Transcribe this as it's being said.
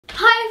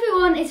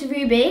everyone, it's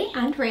Ruby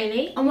and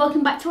Raylee, and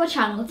welcome back to our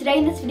channel. Today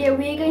in this video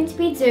we are going to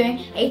be doing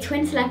a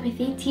twin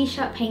telepathy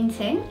t-shirt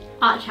painting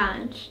art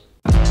challenge.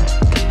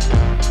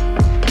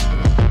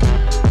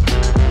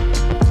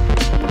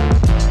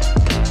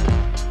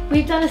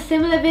 We've done a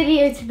similar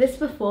video to this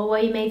before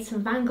where you made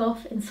some Van Gogh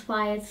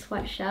inspired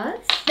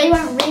sweatshirts. They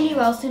went really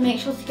well, so make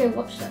sure to go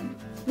watch them.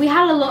 We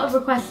had a lot of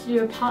requests to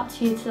do a part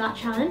 2 to that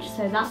challenge,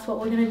 so that's what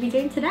we're going to be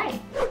doing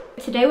today.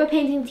 Today we're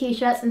painting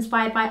t-shirts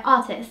inspired by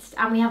artists,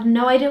 and we have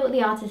no idea what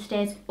the artist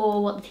is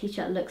or what the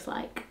t-shirt looks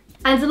like.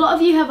 And a lot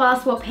of you have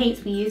asked what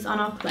paints we use on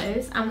our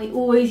clothes, and we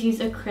always use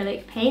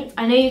acrylic paint.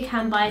 I know you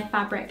can buy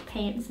fabric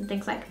paints and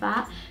things like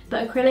that,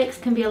 but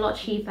acrylics can be a lot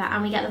cheaper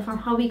and we get them from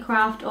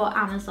Hobbycraft or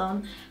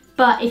Amazon.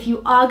 But if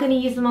you are going to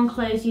use them on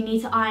clothes, you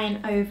need to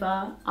iron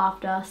over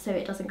after so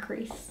it doesn't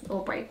crease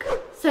or break.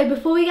 So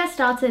before we get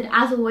started,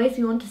 as always,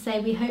 we want to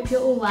say we hope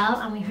you're all well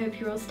and we hope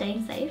you're all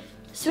staying safe.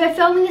 So we're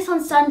filming this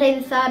on Sunday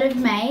the 3rd of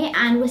May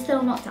and we're still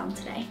in lockdown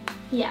today.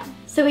 Yeah,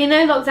 so we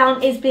know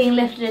lockdown is being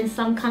lifted in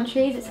some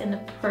countries. It's in the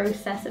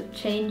process of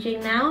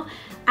changing now,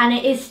 and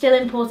it is still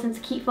important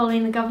to keep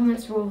following the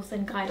government's rules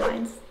and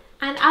guidelines.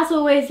 And as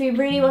always, we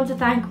really want to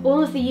thank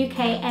all of the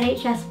UK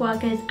NHS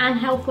workers and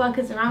health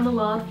workers around the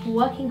world for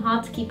working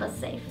hard to keep us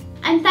safe.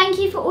 And thank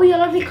you for all your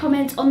lovely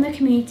comments on the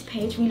community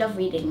page. We love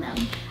reading them.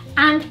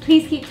 And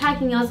please keep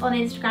tagging us on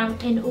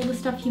Instagram in all the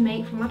stuff you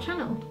make from our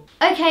channel.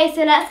 Okay,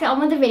 so let's get on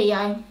with the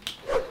video.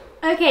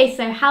 Okay,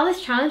 so how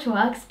this challenge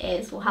works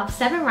is we'll have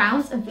 7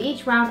 rounds, and for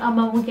each round our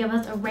mum will give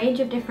us a range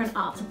of different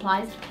art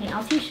supplies to paint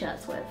our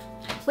t-shirts with.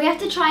 We have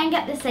to try and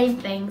get the same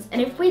things,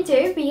 and if we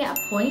do, we get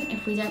a point.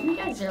 If we don't, we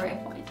get 0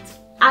 points.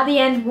 At the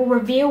end, we'll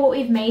reveal what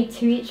we've made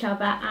to each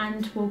other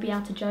and we'll be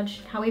able to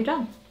judge how we've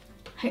done.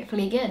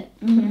 Hopefully good.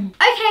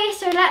 Okay,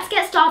 so let's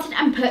get started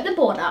and put the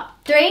board up.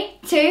 3,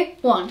 2,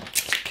 1.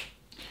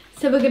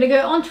 So we're going to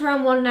go on to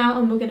round 1 now,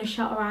 and we're going to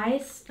shut our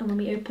eyes, and when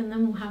we open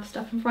them we'll have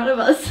stuff in front of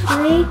us.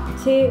 3,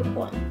 2,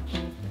 1.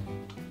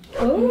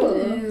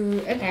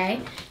 Ooh, okay.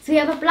 So we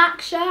have a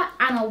black shirt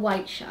and a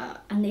white shirt,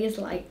 and these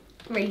are like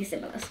really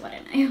similar, so I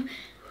don't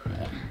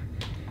know.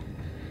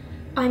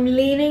 I'm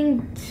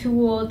leaning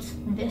towards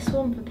this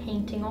one for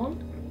painting on.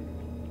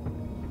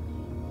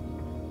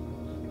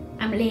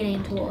 I'm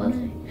leaning towards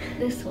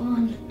this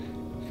one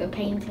for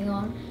painting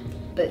on,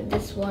 but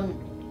this one...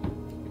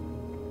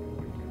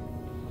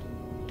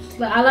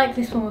 But I like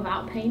this one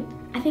without paint.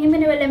 I think I'm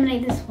going to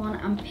eliminate this one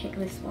and pick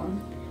this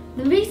one.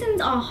 The reasons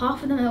are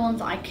half of them are the ones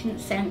that I couldn't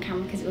say on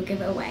camera because it will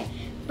give it away.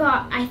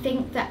 But I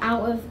think that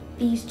out of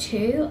these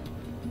two,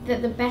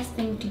 that the best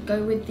thing to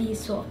go with these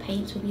sort of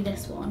paints will be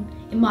this one,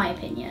 in my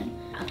opinion.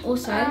 And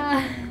also,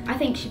 I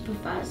think she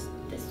prefers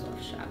this sort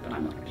of shirt, but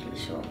I'm not really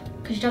sure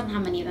because she doesn't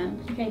have many of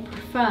them. Okay,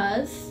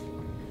 prefers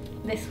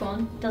this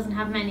one, doesn't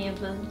have many of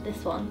them,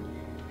 this one.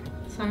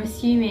 So I'm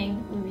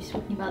assuming we'll be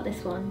talking about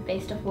this one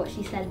based off what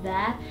she said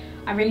there.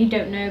 I really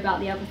don't know about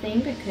the other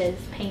thing because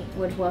paint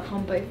would work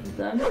on both of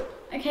them.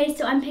 Okay,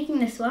 so I'm picking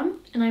this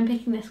one. And I'm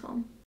picking this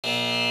one.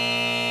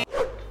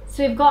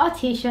 So we've got our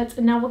t-shirts,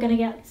 and now we're going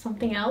to get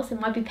something else. It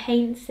might be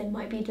paints, it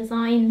might be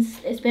designs.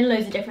 It's been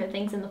loads of different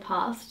things in the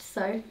past,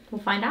 so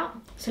we'll find out.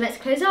 So let's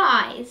close our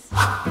eyes.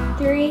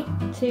 3,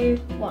 2,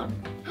 1.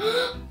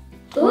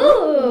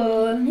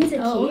 Ooh, these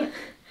are cute.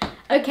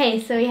 Okay,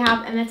 so we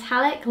have a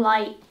metallic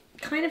light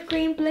kind of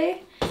green blue,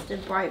 just a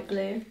bright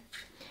blue,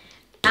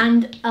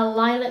 and a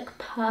lilac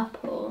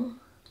purple.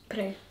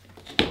 Blue.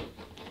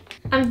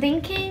 I'm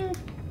thinking...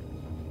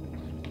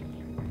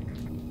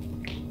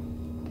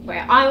 Wait,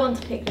 I want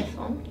to pick this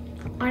one.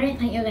 I don't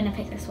think you're going to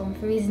pick this one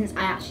for reasons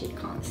I actually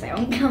can't say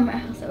on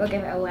camera, so we'll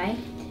give it away.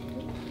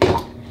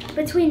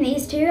 Between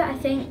these two, I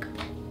think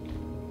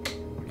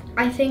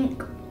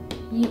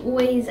you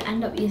always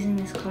end up using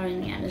this colour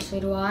in the end, and so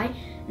do I.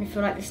 And I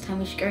feel like this time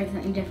we should go with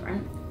something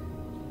different.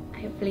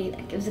 Hopefully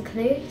that gives a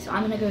clue, so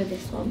I'm going to go with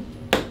this one.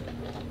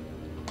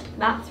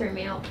 That threw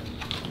me off.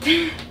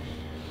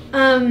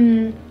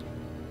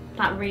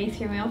 That really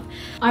threw me off.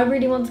 I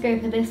really want to go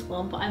for this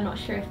one, but I'm not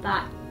sure if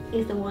that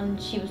is the one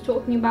she was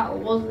talking about or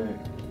wasn't.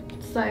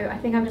 So I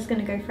think I'm just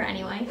going to go for it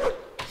anyway.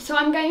 So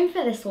I'm going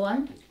for this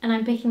one. And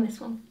I'm picking this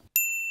one.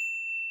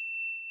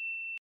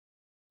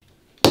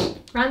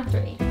 Round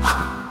 3.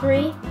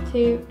 3,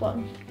 2,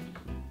 1.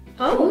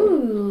 Oh!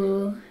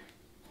 Ooh.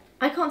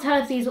 I can't tell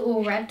if these are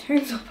all red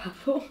tones or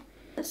purple.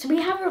 So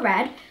we have a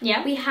red.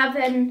 Yeah. We have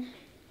an...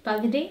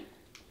 burgundy.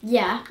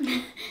 Yeah.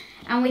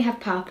 And we have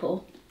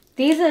purple.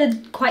 These are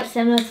quite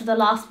similar to the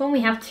last one.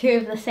 We have 2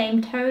 of the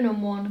same tone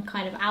and 1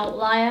 kind of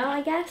outlier,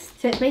 I guess.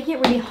 So it's making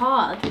it really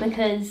hard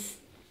because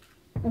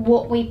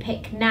what we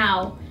pick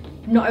now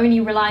not only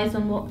relies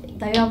on what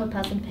the other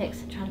person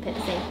picks, trying to pick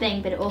the same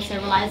thing, but it also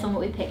relies on what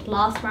we picked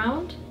last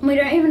round. We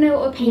don't even know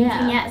what we're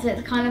painting yet, so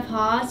it's kind of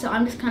hard. So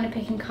I'm just kind of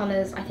picking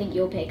colours I think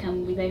you'll pick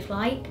and we both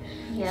like.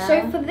 Yeah.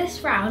 So for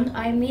this round,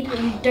 I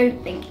immediately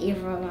don't think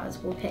either of us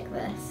will pick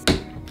this.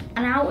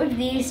 And out of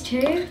these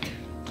two,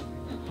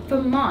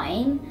 for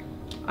mine,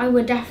 I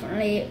would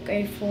definitely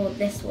go for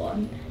this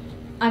one.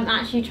 I'm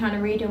actually trying to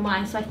read your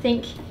mind, so I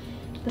think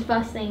the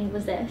first thing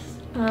was this.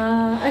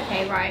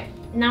 Okay, right.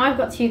 Now I've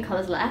got 2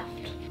 colours left.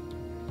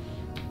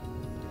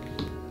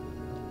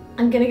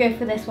 I'm gonna go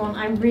for this one.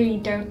 I really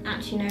don't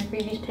actually know if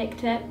Ruby's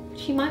picked it.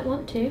 She might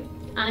want to.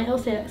 And it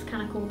also looks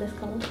kind of cool, this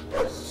colour.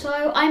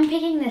 So I'm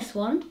picking this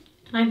one.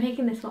 And I'm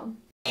picking this one.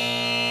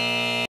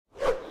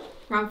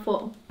 Round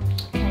 4.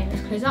 Okay,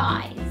 let's close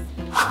our eyes.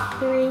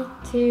 3,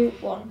 2,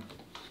 1.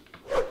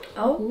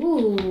 Oh.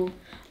 Ooh.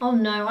 Oh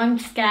no, I'm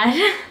scared.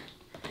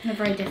 They're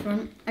very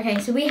different. Okay,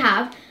 so we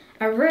have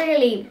a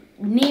really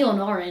neon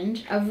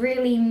orange, a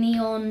really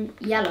neon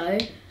yellow,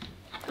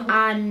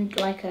 and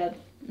like a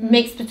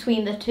mix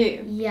between the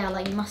 2. Yeah,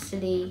 like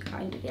mustardy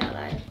kind of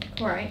yellow.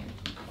 Right.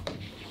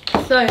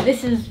 So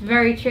this is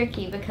very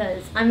tricky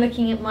because I'm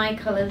looking at my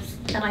colours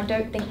and I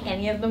don't think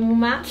any of them will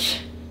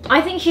match.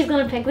 I think she's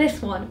gonna pick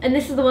this one, and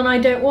this is the one I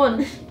don't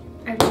want.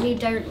 I really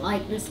don't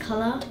like this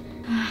colour.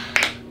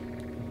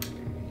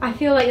 I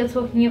feel like you're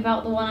talking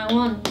about the one I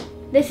want.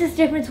 This is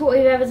different to what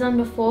we've ever done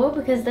before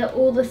because they're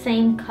all the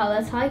same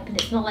colour type, and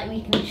it's not like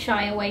we can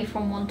shy away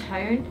from one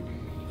tone.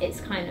 It's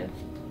kind of,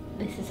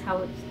 this is how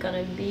it's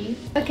gonna be.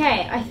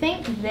 Okay, I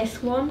think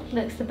this one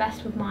looks the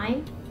best with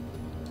mine.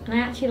 And I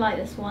actually like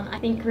this one. I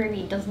think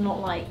Ruby does not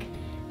like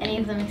any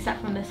of them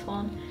except from this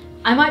one.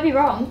 I might be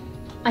wrong.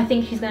 I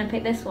think she's gonna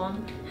pick this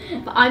one,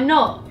 but I'm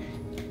not.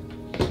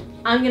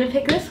 I'm gonna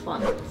pick this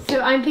one.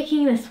 So I'm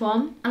picking this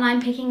one. And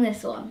I'm picking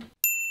this one.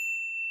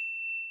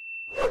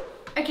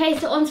 Okay,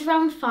 so on to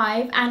round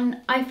 5, and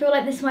I feel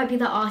like this might be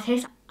the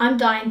artist. I'm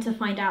dying to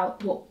find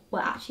out what we're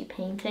actually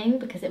painting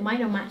because it might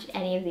not match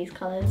any of these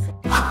colours.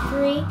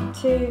 3,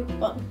 2,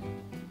 1.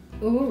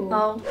 Ooh.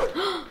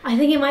 Oh, I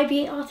think it might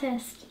be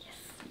artist.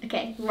 Yes.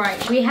 Okay,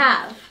 right, we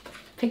have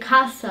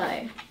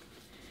Picasso,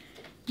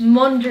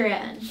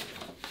 Mondrian,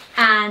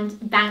 and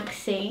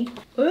Banksy.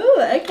 Ooh,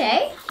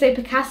 okay. So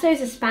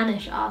Picasso's a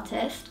Spanish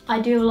artist. I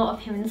do a lot of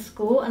him in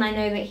school, and I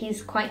know that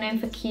he's quite known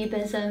for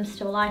cubism,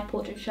 still life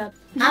portraiture.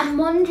 And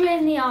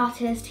Mondrian, the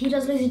artist, he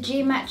does loads of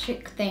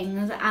geometric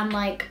things and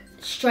like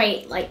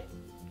straight, like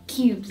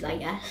cubes, I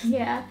guess.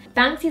 Yeah.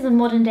 Banksy's a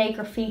modern day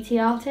graffiti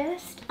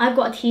artist. I've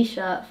got a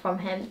t-shirt from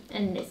him,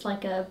 and it's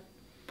like a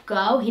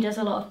girl. He does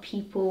a lot of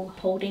people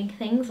holding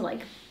things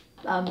like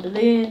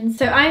balloons.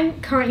 So I'm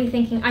currently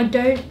thinking I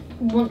don't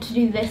want to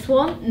do this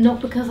one,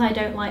 not because I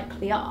don't like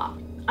the art.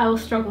 I will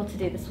struggle to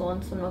do this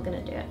one, so I'm not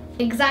going to do it.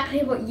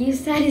 Exactly what you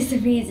said is the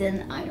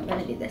reason I'm not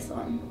going to do this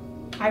one.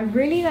 I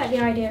really like the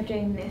idea of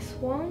doing this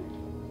one,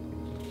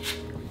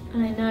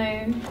 and I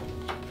know,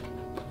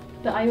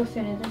 but I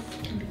also know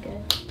this can be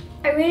good.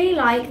 I really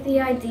like the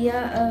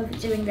idea of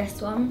doing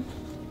this one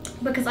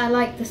because I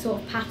like the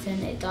sort of pattern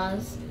it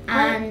does,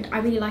 and I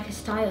really like her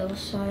style,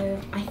 so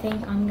I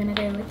think I'm going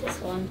to go with this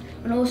one.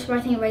 And also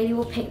I think Raylee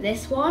will pick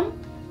this one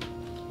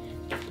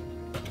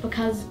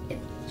because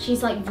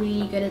she's like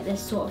really good at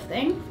this sort of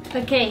thing.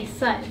 Okay,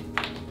 so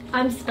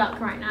I'm stuck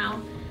right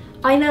now.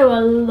 I know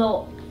a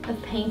lot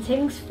of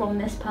paintings from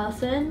this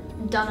person,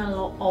 done a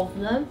lot of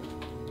them.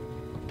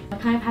 I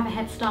kind of have a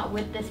head start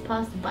with this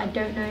person, but I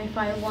don't know if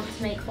I want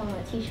to make one on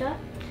a t-shirt.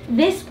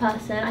 This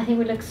person I think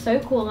would look so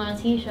cool on a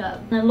t-shirt,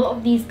 and a lot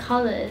of these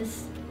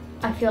colours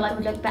I feel like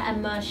would look better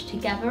merged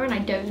together, and I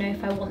don't know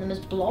if I want them as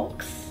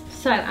blocks,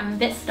 so I'm a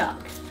bit stuck.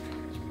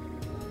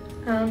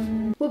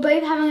 We're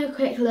both having a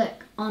quick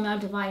look on our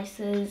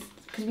devices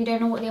because we don't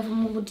know what the other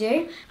one will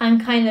do. I'm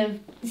kind of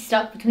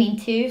stuck between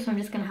 2, so I'm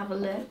just going to have a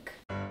look.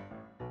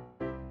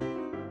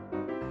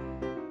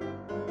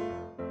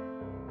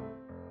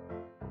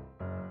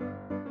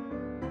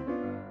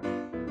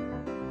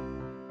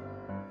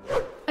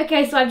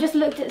 Okay, so I've just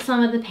looked at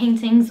some of the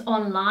paintings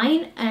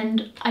online,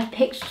 and I've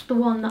picked the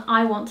one that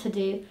I want to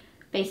do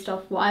based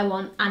off what I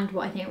want and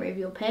what I think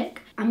Ruby will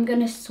pick. I'm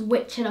gonna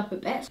switch it up a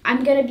bit.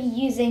 I'm gonna be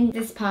using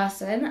this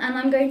person, and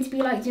I'm going to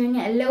be like doing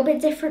it a little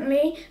bit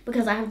differently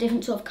because I have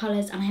different sort of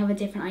colours and I have a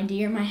different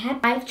idea in my head.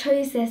 I've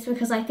chose this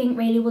because I think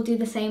Raylee will do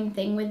the same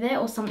thing with it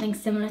or something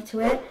similar to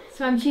it.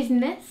 So I'm choosing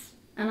this.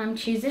 And I'm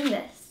choosing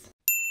this.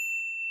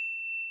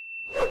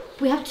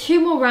 We have 2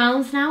 more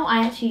rounds now.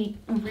 I actually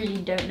really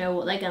don't know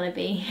what they're gonna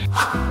be.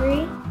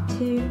 3,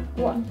 2,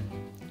 1.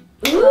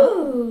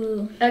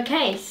 Ooh!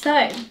 Okay,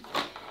 so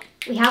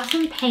we have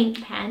some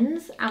paint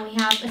pens, and we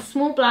have a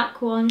small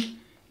black one,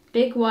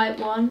 big white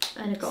one,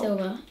 and a gold.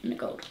 Silver and a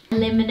gold.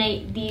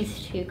 Eliminate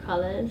these 2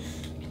 colours.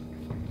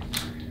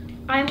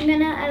 I'm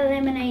gonna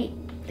eliminate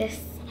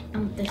this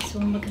and this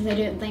one because I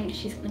don't think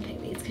she's gonna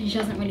pick these because she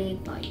doesn't really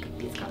like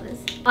these colours.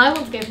 I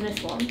want to go for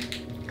this one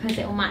because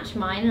it will match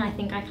mine, and I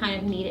think I kind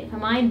of need it for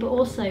mine, but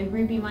also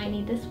Ruby might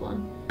need this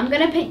one. I'm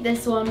gonna pick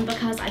this one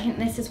because I think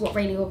this is what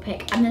Raylee will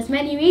pick, and there's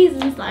many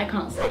reasons that I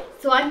can't say.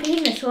 So I'm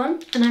picking this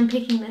one. And I'm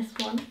picking this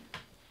one.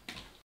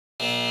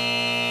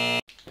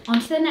 On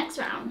to the next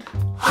round.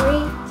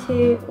 3,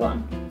 2,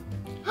 1.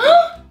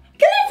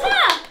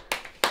 Glitter!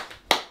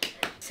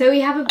 So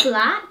we have a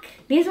black.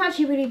 These are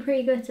actually really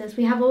pretty glitters.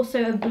 We have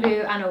also a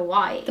blue and a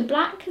white. The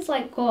black has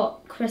like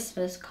got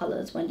Christmas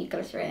colours when you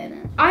glitter it in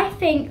it. I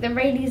think that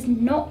Raylee's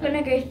not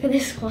gonna go for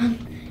this one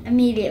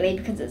immediately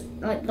because it's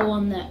like the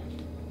one that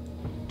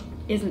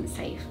isn't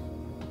safe.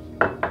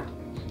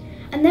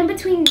 And then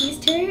between these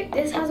two,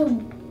 this has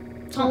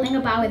something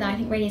about it that I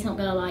think Raylee's not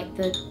gonna like,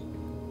 the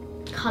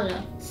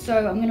colour.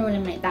 So I'm gonna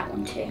eliminate that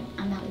one too.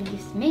 And that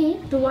leaves me.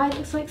 The white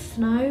looks like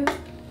snow.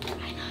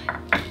 I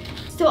know.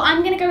 So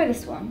I'm gonna go with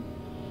this one.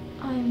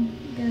 I'm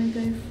gonna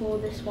go for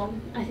this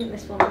one. I think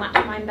this one will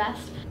match mine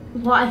best.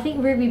 Well, I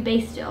think Ruby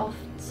based it off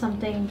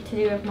something to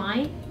do with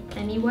mine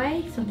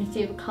anyway, something to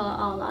do with colour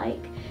I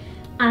like.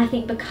 And I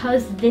think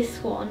because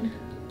this one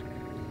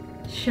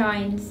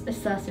shines a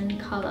certain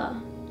colour,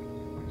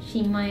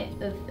 she might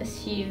have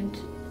assumed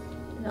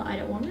that I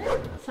don't want it.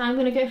 So I'm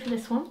gonna go for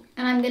this one.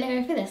 And I'm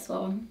gonna go for this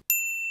one.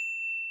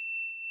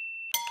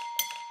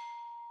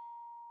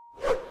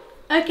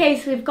 Okay,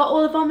 so we've got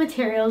all of our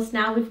materials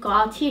now. We've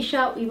got our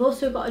t-shirt. We've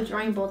also got a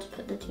drawing board to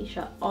put the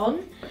t-shirt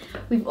on.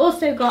 We've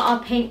also got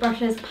our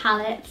paintbrushes,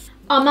 palettes.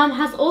 Our mum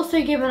has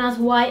also given us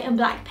white and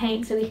black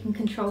paint so we can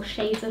control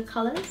shades of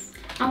colours.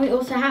 And we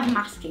also have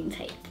masking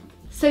tape.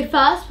 So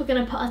first, we're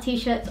gonna put our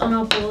t-shirts on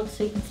our board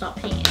so we can start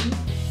painting.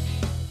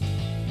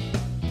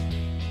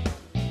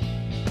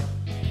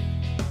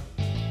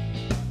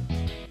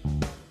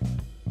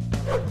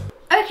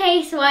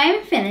 Okay, so I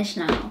am finished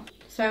now.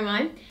 So am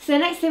I. So the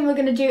next thing we're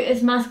going to do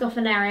is mask off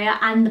an area,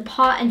 and the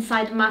part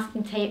inside the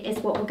masking tape is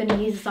what we're going to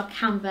use as our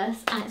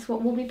canvas, and it's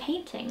what we'll be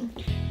painting.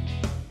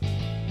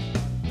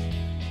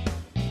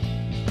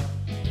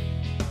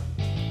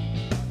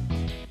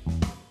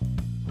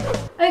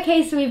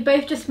 Okay, so we've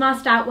both just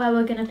masked out where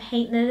we're going to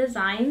paint the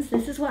designs.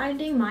 This is what I'm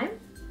doing mine.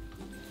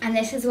 And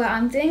this is where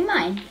I'm doing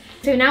mine.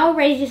 So now we're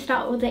ready to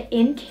start with the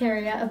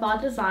interior of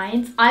our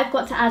designs. I've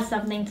got to add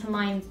something to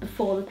mine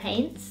before the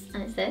paints,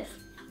 and it's this.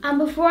 And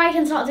before I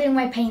can start doing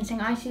my painting,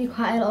 I have to do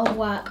quite a lot of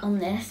work on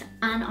this.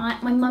 And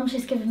my mum's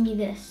just given me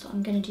this, so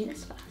I'm going to do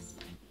this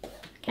first.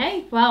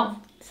 Okay, well,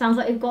 sounds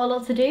like we've got a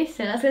lot to do,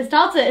 so let's get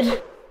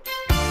started.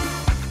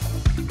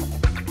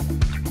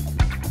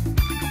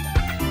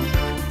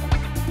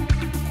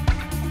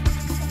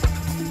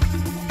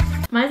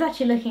 Mine's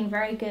actually looking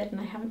very good and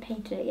I haven't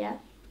painted it yet.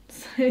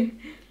 So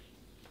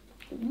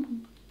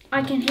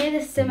I can hear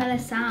the similar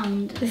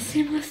sound. The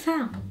similar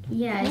sound?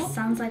 Yeah, What? It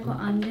sounds like what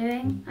I'm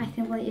doing. I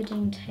think like you're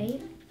doing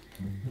tape.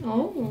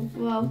 Oh,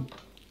 well,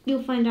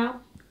 you'll find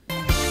out.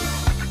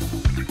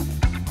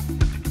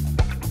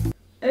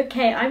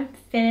 Okay, I'm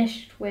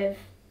finished with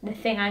the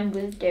thing I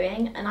was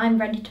doing and I'm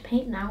ready to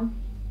paint now.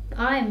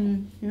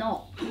 I'm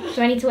not.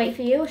 Do I need to wait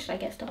for you or should I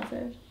get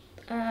started?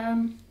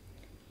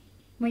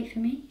 Wait for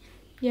me.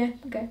 Yeah,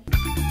 okay.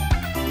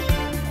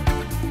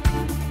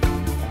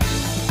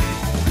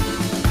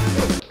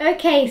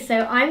 Okay, so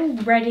I'm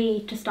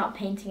ready to start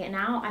painting it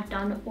now. I've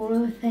done all of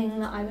the thing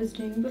that I was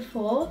doing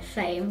before.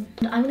 Same.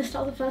 And I'm gonna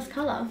start with the first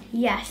colour.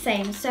 Yeah,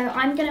 same. So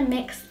I'm gonna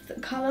mix the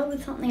colour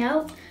with something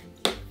else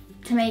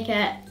to make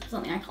it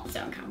something I can't see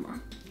on camera.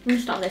 I'm gonna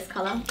start with this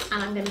colour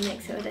and I'm gonna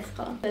mix it with this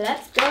colour. So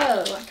let's go.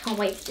 I can't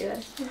wait to do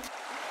this.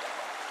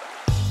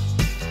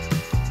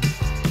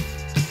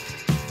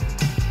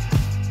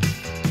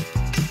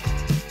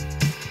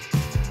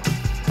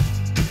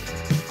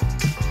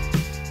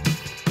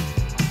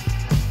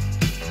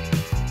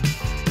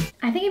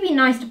 I think it'd be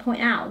nice to point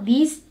out,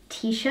 these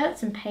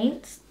t-shirts and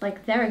paints,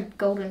 like they're a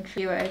golden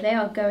trio. They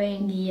are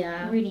going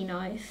really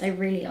nice. They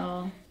really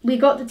are. We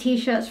got the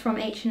t-shirts from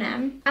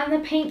H&M. And the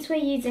paints we're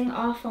using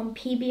are from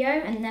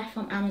PBO and they're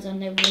from Amazon.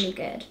 They're really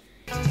good.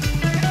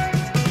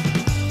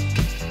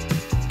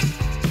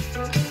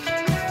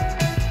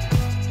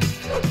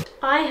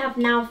 I have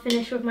now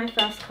finished with my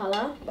first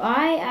colour.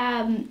 I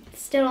am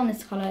still on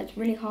this colour. It's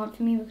really hard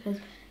for me because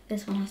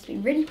this one has to be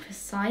really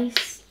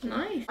precise.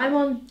 Nice. I'm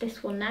on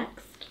this one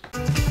next.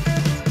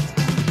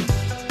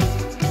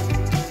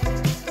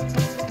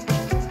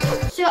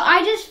 So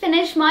I just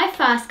finished my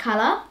first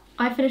colour.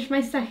 I finished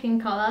my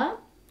second colour.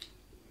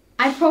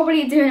 I'm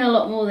probably doing a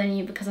lot more than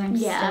you because I'm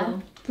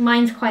still...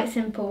 Mine's quite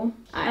simple.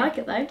 I like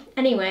it though.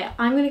 Anyway,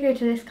 I'm going to go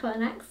to this colour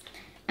next.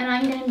 And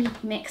I'm going to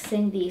be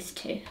mixing these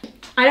two.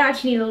 I don't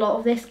actually need a lot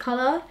of this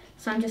colour,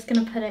 so I'm just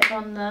going to put it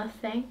on the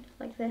thing,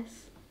 like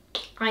this.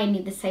 I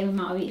need the same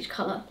amount of each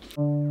colour.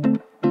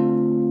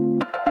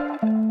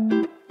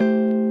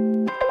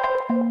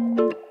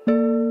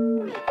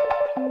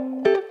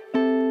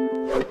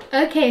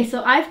 Okay,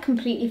 so I've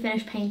completely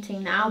finished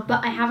painting now,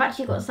 but I have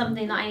actually got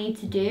something that I need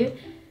to do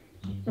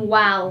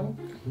while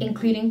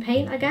including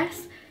paint, I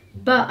guess.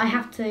 But I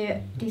have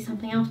to do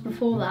something else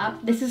before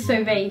that. This is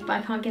so vague, but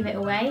I can't give it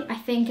away. I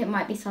think it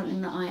might be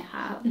something that I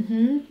have.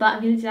 But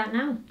I'm going to do that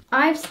now.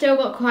 I've still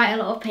got quite a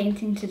lot of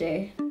painting to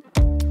do.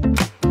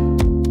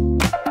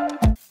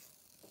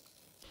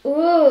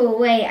 Ooh,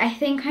 wait, I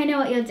think I know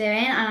what you're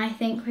doing, and I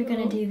think we're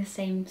going to do the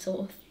same sort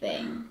of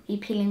thing. Are you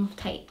peeling off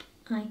tape?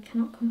 I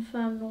cannot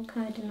confirm nor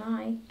can I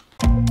deny.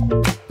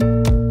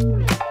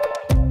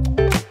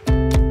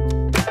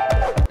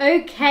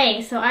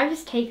 Okay, so I've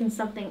just taken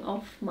something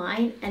off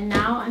mine and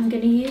now I'm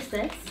going to use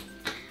this.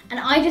 And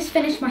I just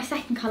finished my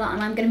second colour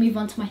and I'm going to move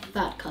on to my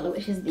third colour,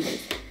 which is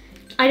these.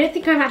 I don't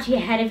think I'm actually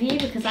ahead of you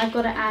because I've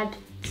got to add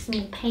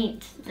some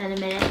paint in a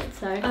minute,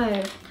 so...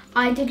 Oh,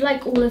 I did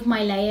like all of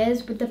my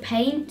layers with the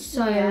paint,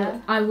 so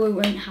Yeah. I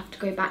won't have to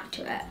go back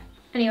to it.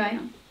 Anyway.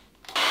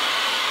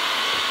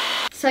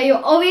 So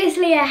you're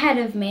obviously ahead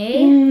of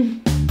me.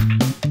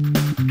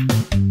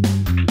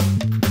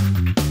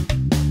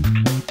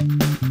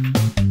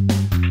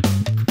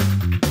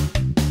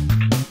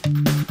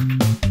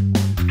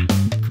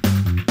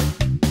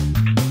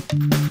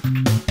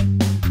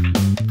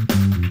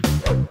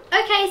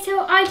 Okay,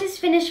 so I just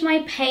finished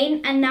my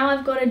paint and now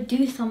I've got to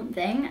do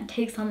something and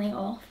take something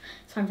off.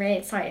 So I'm really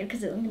excited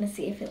because I'm going to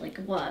see if it like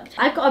worked.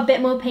 I've got a bit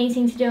more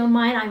painting to do on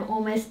mine. I'm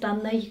almost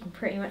done though. You can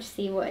pretty much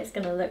see what it's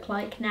going to look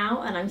like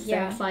now and I'm so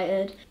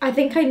excited. I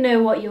think I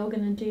know what you're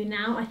going to do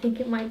now. I think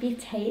it might be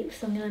tape,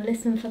 so I'm going to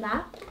listen for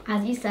that.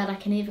 As you said, I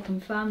can neither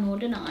confirm nor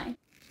deny.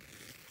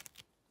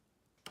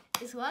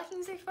 It's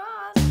working so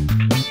fast.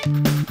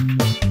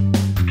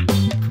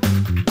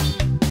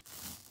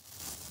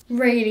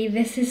 Really,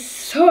 this is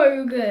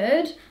so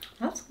good.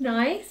 That's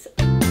nice.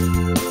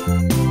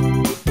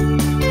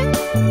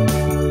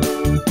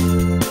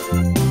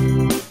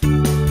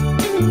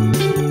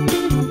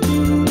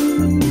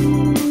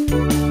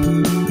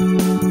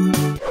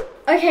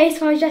 Okay,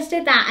 so I just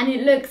did that and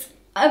it looks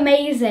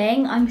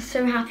amazing. I'm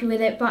so happy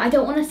with it, but I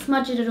don't want to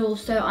smudge it at all,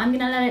 so I'm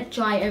gonna let it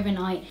dry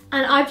overnight.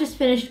 And I've just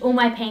finished all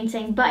my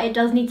painting, but it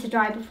does need to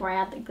dry before I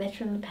add the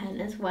glitter and the pen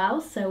as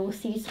well. So we'll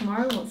see you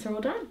tomorrow once they're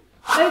all done.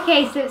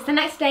 Okay, so it's the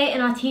next day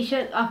and our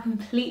t-shirts are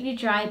completely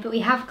dry, but we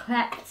have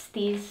kept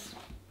these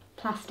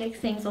plastic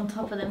things on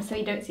top of them so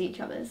we don't see each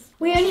other's.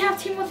 We only have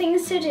 2 more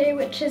things to do,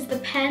 which is the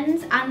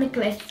pens and the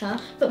glitter,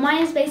 but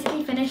mine is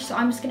basically finished, so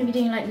I'm just going to be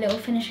doing like little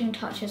finishing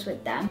touches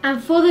with them.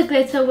 And for the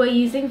glitter we're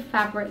using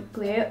fabric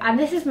glue, and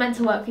this is meant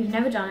to work. We've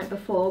never done it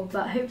before,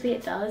 but hopefully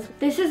it does.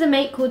 This is a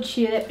make called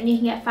Tulip, and you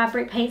can get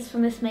fabric paints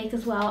from this make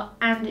as well,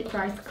 and it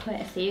dries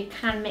clear, so you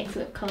can mix it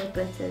with coloured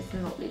glitters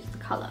and not lose the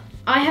colour.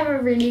 I have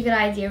a really good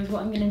idea of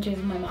what I'm going to do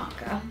with my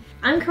marker.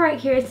 I'm quite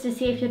curious to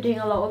see if you're doing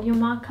a lot with your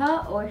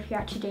marker or if you're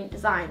actually doing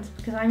designs,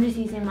 because I'm just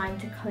using mine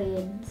to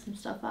clean some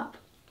stuff up.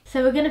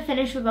 So we're going to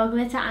finish with our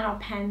glitter and our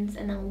pens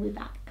and then we'll be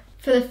back.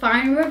 For the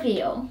final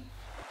reveal,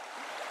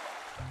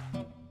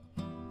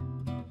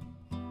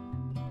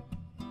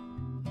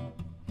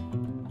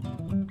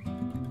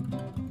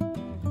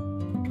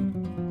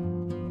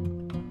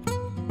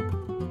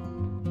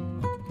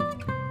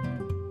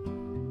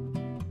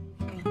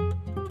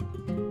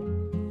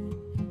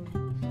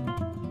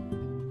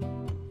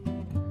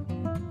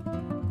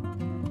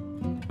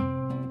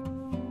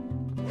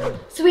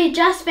 so we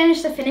just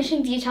finished the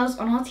finishing details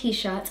on our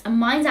t-shirts and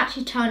mine's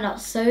actually turned out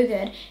so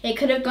good. It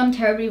could have gone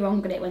terribly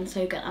wrong, but it went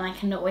so good and I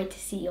cannot wait to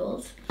see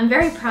yours. I'm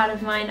very proud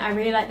of mine. I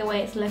really like the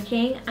way it's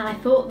looking and I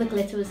thought the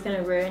glitter was going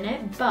to ruin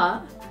it,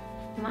 but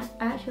I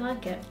actually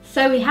like it.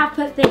 So we have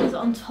put things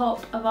on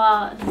top of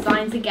our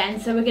designs again,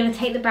 so we're going to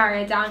take the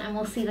barrier down and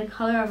we'll see the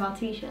colour of our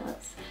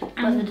t-shirts,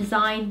 but the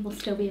design will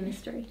still be a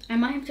mystery. I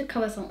might have to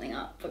cover something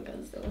up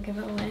because it will give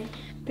it away.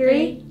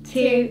 3,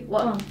 2,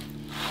 1.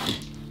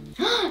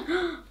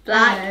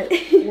 Black.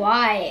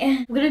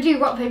 Why? We're going to do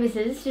rock, paper,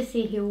 scissors to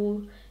see who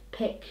will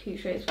pick who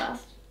shows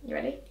first. You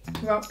ready?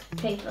 Rock,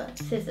 paper,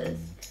 scissors.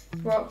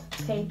 Rock,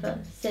 paper,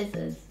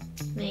 scissors.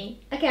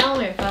 Me. Okay, I'll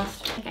go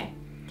first. Okay.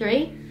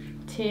 3,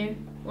 2,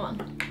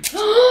 1.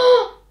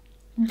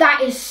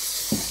 That is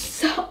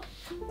so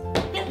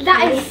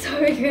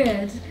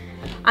good.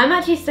 I'm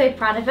actually so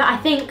proud of it. I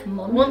think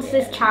once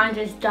this challenge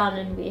is done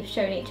and we've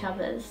shown each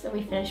other's and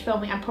we finish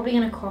filming, I'm probably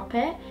going to crop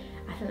it.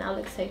 I think that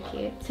looks so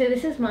cute. So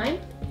this is mine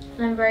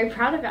and I'm very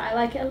proud of it. I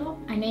like it a lot.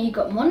 I know you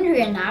got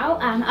Mondrian now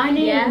and I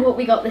know what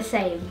we got the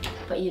same,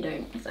 but you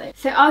don't.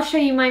 So I'll show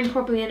you mine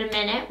properly in a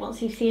minute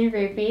once you've seen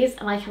Ruby's,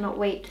 and I cannot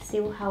wait to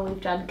see how we've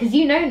done. Because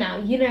you know now,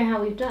 you know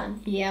how we've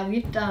done. Yeah,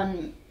 we've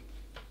done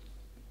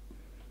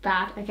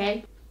bad,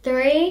 okay?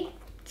 3,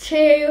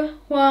 2,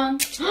 1.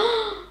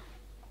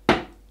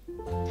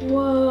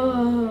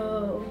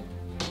 Whoa.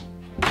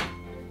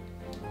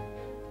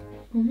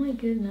 Oh my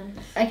goodness.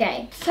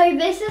 Okay, so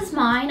this is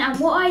mine, and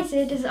what I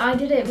did is I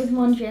did it with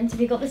Mondrian, so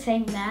we got the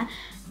same there.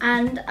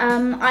 And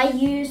I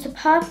used the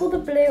purple, the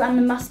blue, and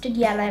the mustard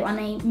yellow, and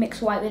I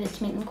mixed white with it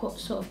to make them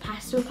sort of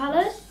pastel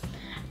colours.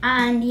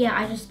 And yeah,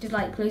 I just did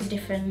like loads of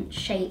different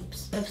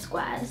shapes of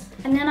squares.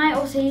 And then I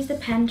also used the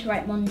pen to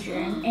write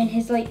Mondrian in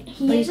his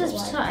he uses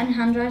certain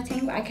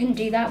handwriting, but I couldn't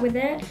do that with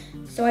it,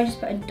 so I just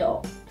put a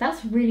dot.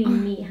 That's really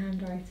neat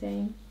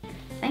handwriting.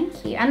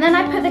 Thank you. And then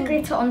I put the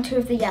glitter on 2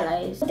 of the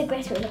yellows. The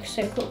glitter looks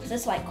so cool because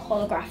it's like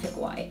holographic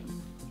white.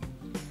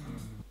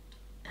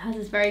 Hers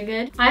is very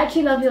good. I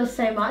actually love yours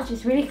so much.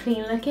 It's really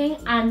clean looking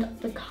and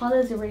the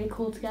colours are really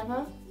cool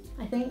together.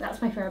 I think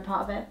that's my favourite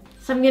part of it.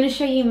 So I'm going to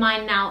show you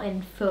mine now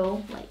in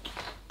full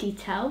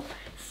detail.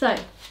 So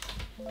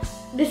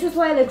this is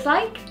what it looks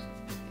like.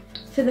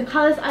 So the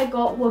colours I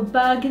got were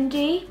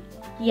burgundy,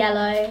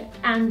 yellow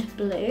and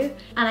blue,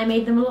 and I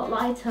made them a lot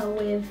lighter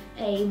with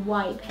a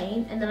white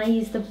paint, and then I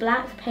used the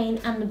black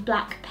paint and the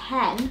black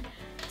pen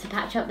to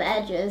patch up the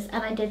edges,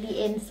 and I did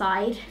the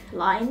inside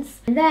lines,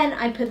 and then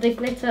I put the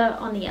glitter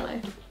on the yellow.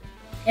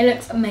 It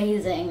looks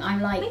amazing. I'm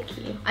like, thank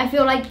you. I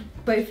feel like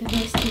both of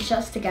these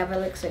t-shirts together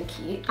look so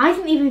cute. I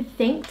didn't even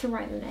think to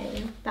write the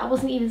name. That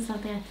wasn't even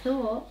something I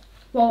thought.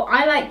 Well,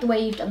 I like the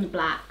way you've done the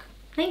black.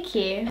 Thank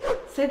you.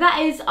 So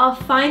that is our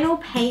final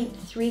paint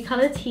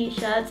 3-colour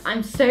t-shirts.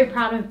 I'm so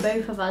proud of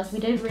both of us. We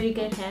did really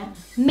good here.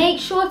 Make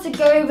sure to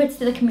go over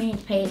to the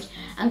community page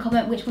and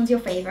comment which one's your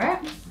favourite.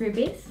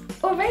 Ruby's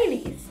Or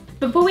Raylee's.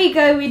 Before we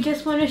go, we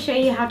just want to show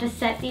you how to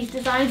set these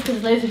designs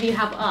because loads of you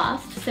have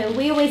asked. So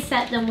we always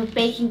set them with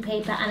baking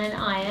paper and an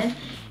iron.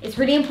 It's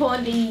really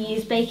important that you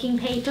use baking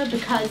paper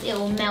because it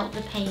will melt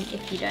the paint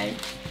if you don't.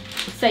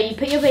 So you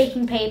put your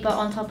baking paper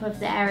on top of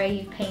the area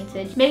you've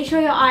painted. Make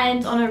sure your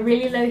iron's on a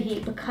really low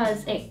heat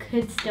because it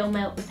could still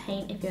melt the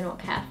paint if you're not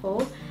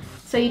careful.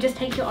 So you just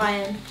take your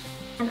iron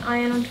and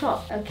iron on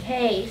top.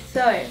 Okay,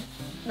 so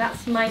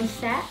that's mine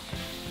set.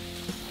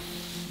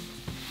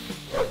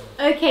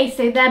 Okay,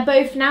 so they're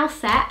both now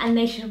set and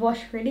they should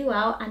wash really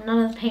well and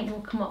none of the paint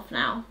will come off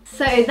now.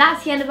 So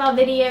that's the end of our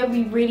video.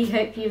 We really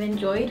hope you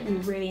enjoyed. We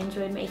really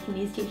enjoyed making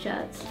these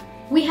t-shirts.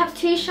 We have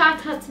 2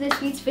 shout outs to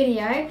this week's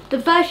video. The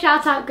first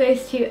shout out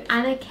goes to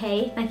Anna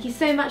K. Thank you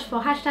so much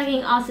for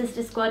hashtagging our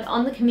sister squad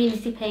on the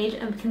community page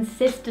and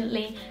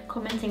consistently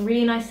commenting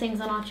really nice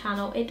things on our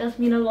channel. It does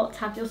mean a lot to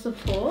have your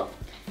support.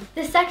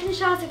 The second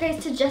shout out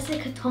goes to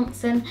Jessica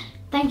Thompson.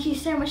 Thank you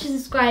so much for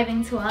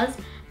subscribing to us,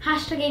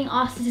 hashtagging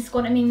our sister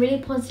squad and being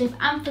really positive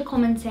and for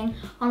commenting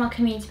on our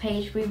community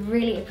page. We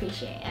really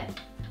appreciate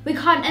it. We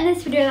can't end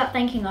this video without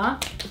thanking our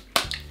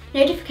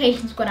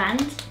notification squad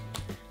and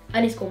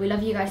 _. We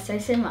love you guys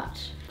so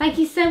much. Thank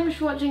you so much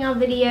for watching our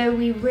video.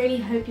 We really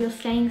hope you're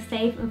staying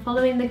safe and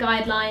following the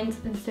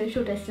guidelines and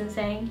social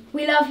distancing.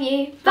 We love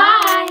you.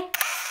 Bye.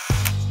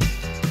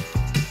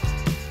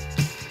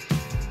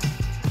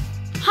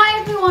 Hi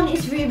everyone,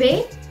 it's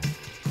Ruby.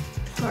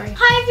 Sorry.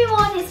 Hi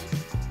everyone, it's...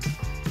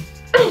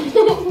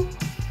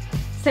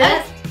 So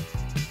let's...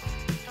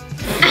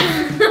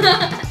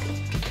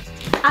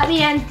 At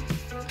the end.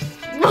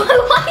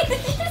 Why did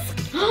you just...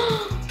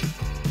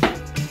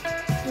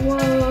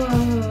 Whoa.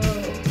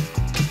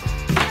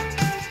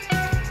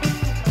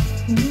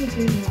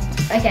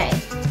 Okay,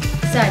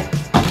 so